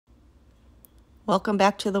Welcome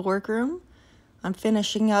back to the workroom. I'm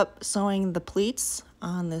finishing up sewing the pleats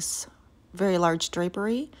on this very large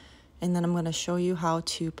drapery, and then I'm going to show you how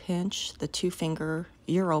to pinch the 2-finger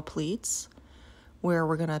Euro pleats, where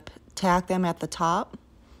we're going to tack them at the top.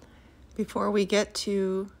 Before we get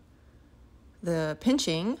to the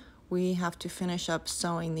pinching, we have to finish up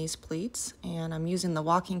sewing these pleats, and I'm using the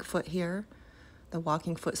walking foot here, the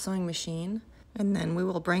walking foot sewing machine, and then we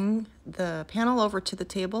will bring the panel over to the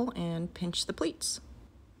table and pinch the pleats.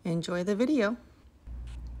 Enjoy the video.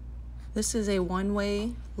 This is a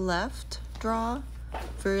one-way left draw,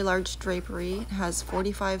 very large drapery. It has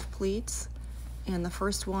 45 pleats, and the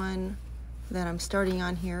first one that I'm starting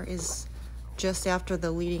on here is just after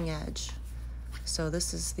the leading edge. So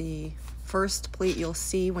this is the first pleat you'll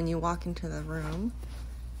see when you walk into the room,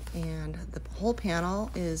 and the whole panel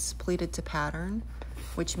is pleated to pattern,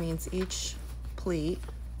 which means each pleat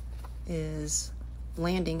is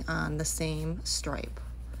landing on the same stripe,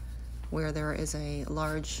 where there is a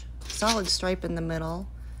large solid stripe in the middle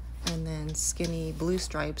and then skinny blue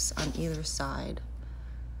stripes on either side.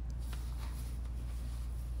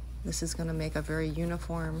 This is going to make a very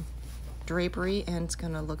uniform drapery, and it's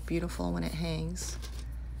going to look beautiful when it hangs.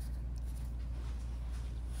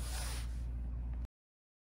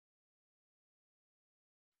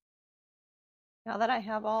 Now that I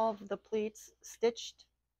have all of the pleats stitched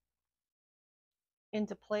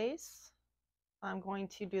into place, I'm going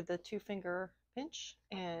to do the 2-finger pinch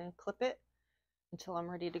and clip it until I'm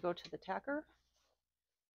ready to go to the tacker.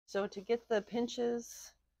 So to get the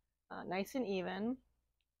pinches nice and even,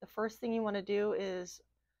 the first thing you want to do is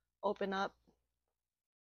open up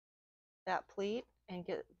that pleat and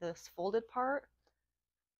get this folded part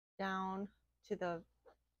down to the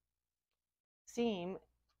seam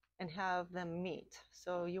and have them meet.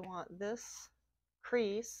 So you want this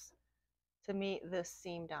crease to meet this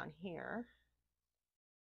seam down here,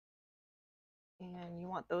 and you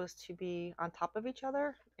want those to be on top of each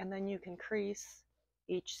other, and then you can crease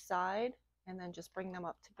each side and then just bring them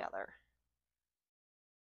up together.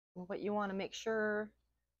 And what you want to make sure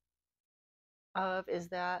of is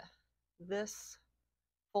that this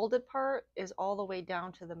folded part is all the way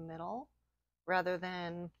down to the middle rather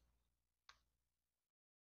than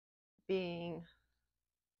being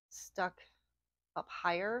stuck up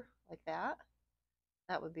higher like that.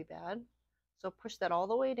 That would be bad. So push that all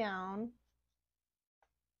the way down.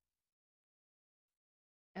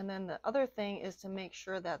 And then the other thing is to make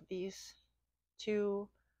sure that these 2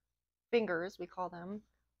 fingers, we call them,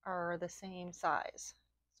 are the same size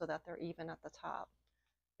so that they're even at the top.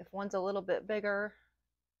 If one's a little bit bigger,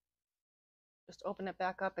 just open it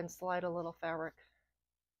back up and slide a little fabric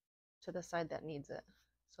to the side that needs it.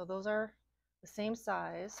 So those are the same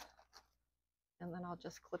size, and then I'll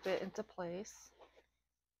just clip it into place,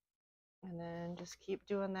 and then just keep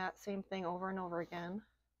doing that same thing over and over again.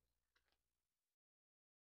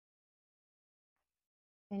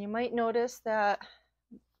 And you might notice that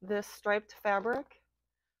this striped fabric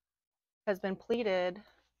has been pleated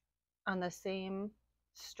on the same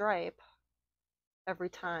stripe every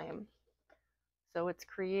time. So it's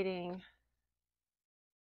creating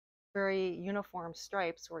very uniform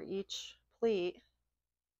stripes where each pleat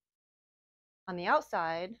on the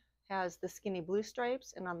outside has the skinny blue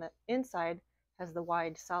stripes and on the inside has the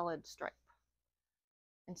wide solid stripe.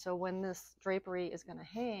 And so when this drapery is going to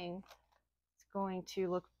hang, it's going to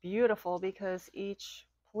look beautiful because each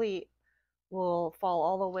pleat will fall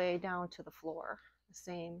all the way down to the floor, the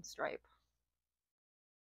same stripe.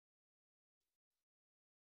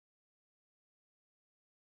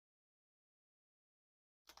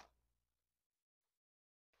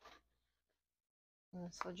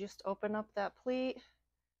 And so just open up that pleat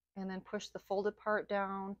and then push the folded part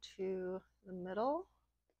down to the middle.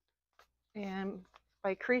 And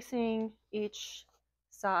by creasing each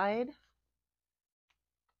side,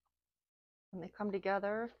 when they come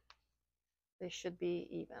together, they should be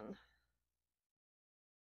even.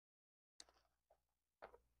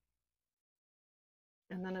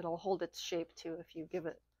 And then it'll hold its shape too if you give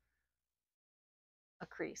it a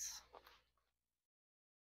crease.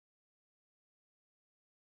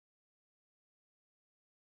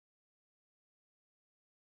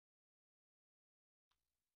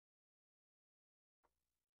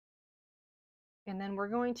 And then we're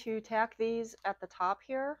going to tack these at the top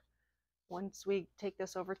here once we take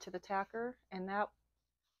this over to the tacker, and that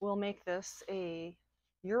will make this a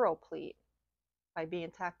Euro pleat by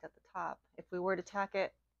being tacked at the top. If we were to tack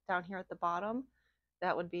it down here at the bottom,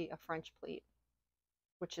 that would be a French pleat,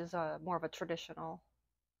 which is more of a traditional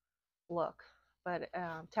look. But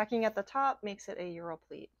tacking at the top makes it a Euro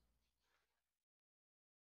pleat.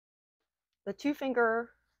 The 2-finger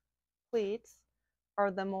pleats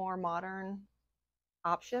are the more modern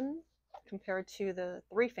option compared to the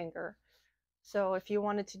 3-finger. So if you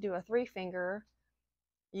wanted to do a 3-finger,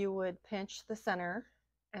 you would pinch the center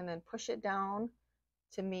and then push it down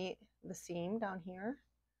to meet the seam down here.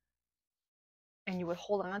 And you would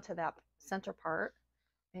hold on to that center part,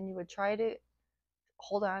 and you would try to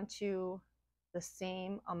hold on to the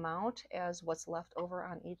same amount as what's left over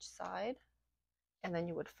on each side. And then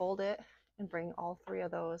you would fold it and bring all 3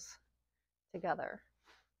 of those together.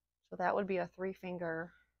 So that would be a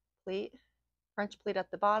 3-finger pleat, French pleat at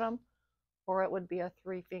the bottom, or it would be a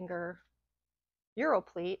 3-finger Euro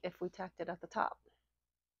pleat if we tacked it at the top.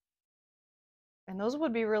 And those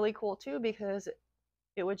would be really cool too, because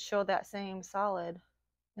it would show that same solid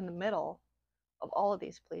in the middle of all of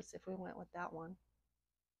these pleats if we went with that one,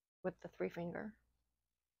 with the 3-finger.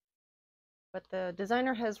 But the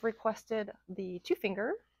designer has requested the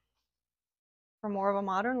 2-finger for more of a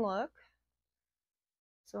modern look.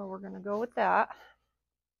 So we're going to go with that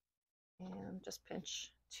and just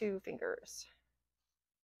pinch 2 fingers.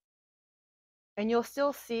 And you'll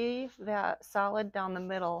still see that solid down the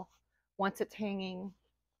middle once it's hanging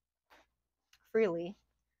freely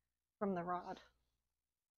from the rod.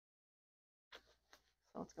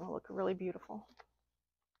 So it's going to look really beautiful.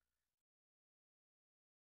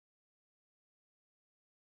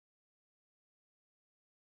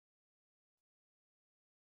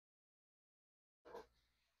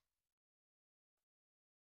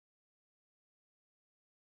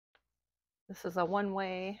 This is a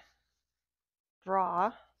one-way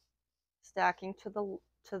draw, stacking to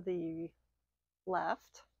the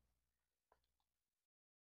left.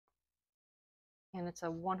 And it's a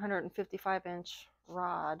 155-inch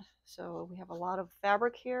rod, so we have a lot of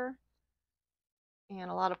fabric here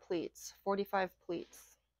and a lot of pleats, 45 pleats.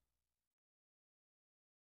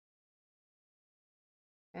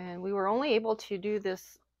 And we were only able to do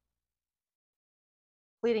this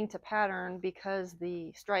pleating to pattern because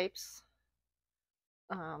the stripes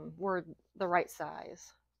were the right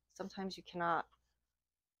size. Sometimes you cannot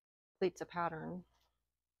pleat to pattern.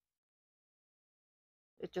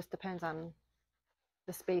 It just depends on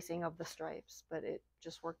the spacing of the stripes, but it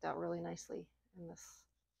just worked out really nicely in this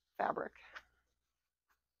fabric.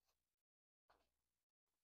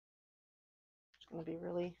 It's going to be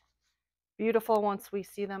really beautiful once we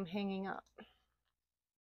see them hanging up.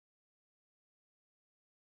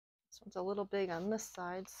 This one's a little big on this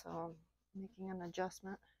side, so I'm making an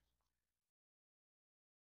adjustment.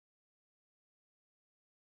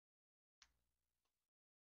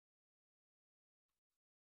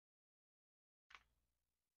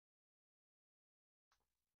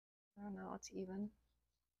 Oh, now it's even.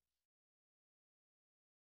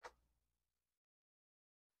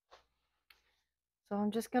 So I'm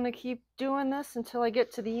just going to keep doing this until I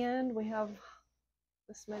get to the end. We have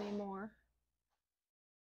this many more.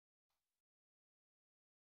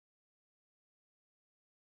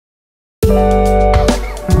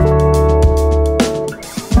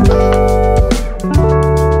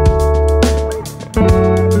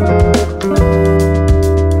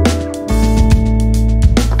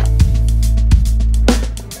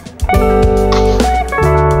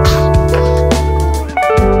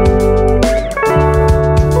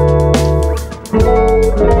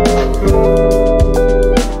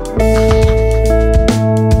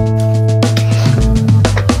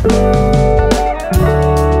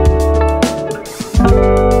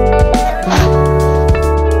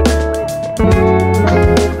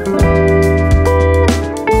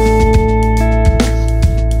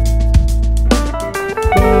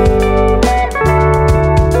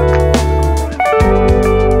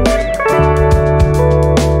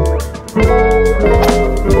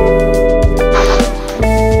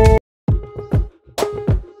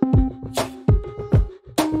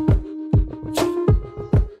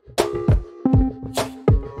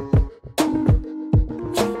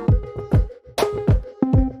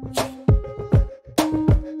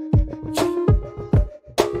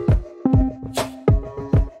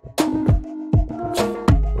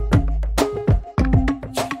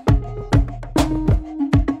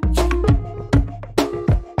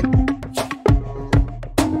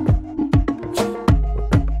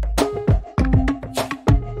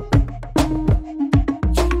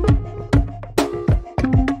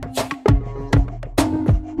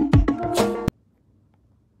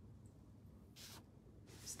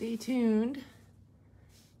 Stay tuned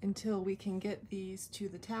until we can get these to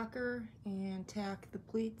the tacker and tack the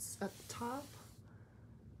pleats at the top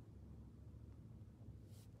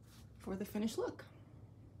for the finished look.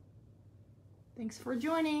 Thanks for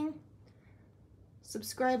joining.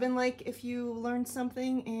 Subscribe and like if you learned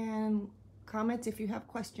something, and comment if you have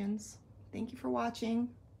questions. Thank you for watching.